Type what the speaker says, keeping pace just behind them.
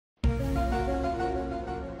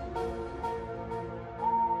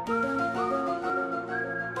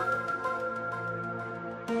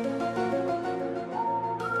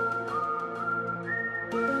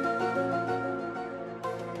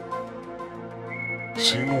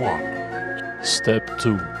Scene 1. Step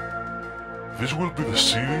 2. This will be the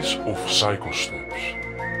series of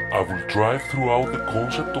PsychoSteps. I will drive throughout the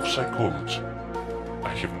concept of psychology. I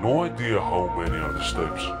have no idea how many are the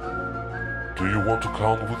steps. Do you want to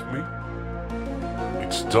count with me?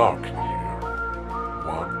 It's dark in here.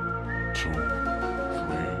 1, 2, 3.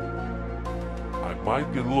 I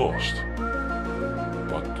might get lost.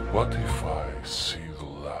 But what if I see the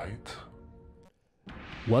light?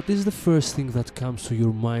 What is the first thing that comes to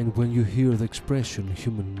your mind when you hear the expression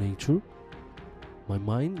human nature? My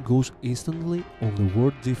mind goes instantly on the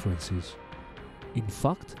word differences. In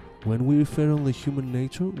fact, when we refer on the human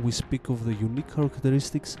nature, we speak of the unique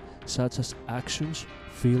characteristics such as actions,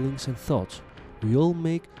 feelings and thoughts we all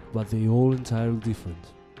make, but they all entirely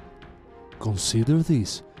different. Consider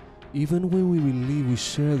this. Even when we believe we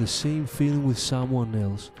share the same feeling with someone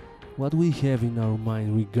else, what we have in our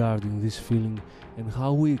mind regarding this feeling and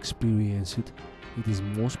how we experience it, it is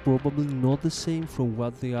most probably not the same from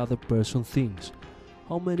what the other person thinks.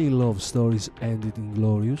 How many love stories ended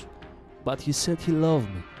inglorious? But he said he loved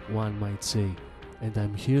me, one might say, and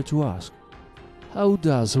I'm here to ask, how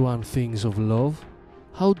does one think of love?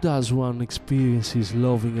 How does one experience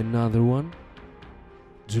loving another one?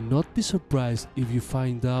 Do not be surprised if you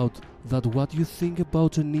find out that what you think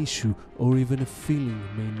about an issue or even a feeling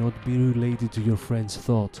may not be related to your friend's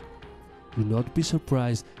thought. Do not be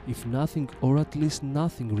surprised if nothing or at least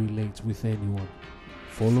nothing relates with anyone.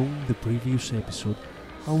 Following the previous episode,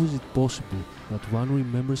 how is it possible that one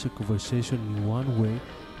remembers a conversation in one way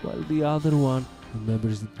while the other one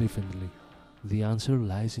remembers it differently? The answer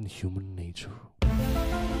lies in human nature.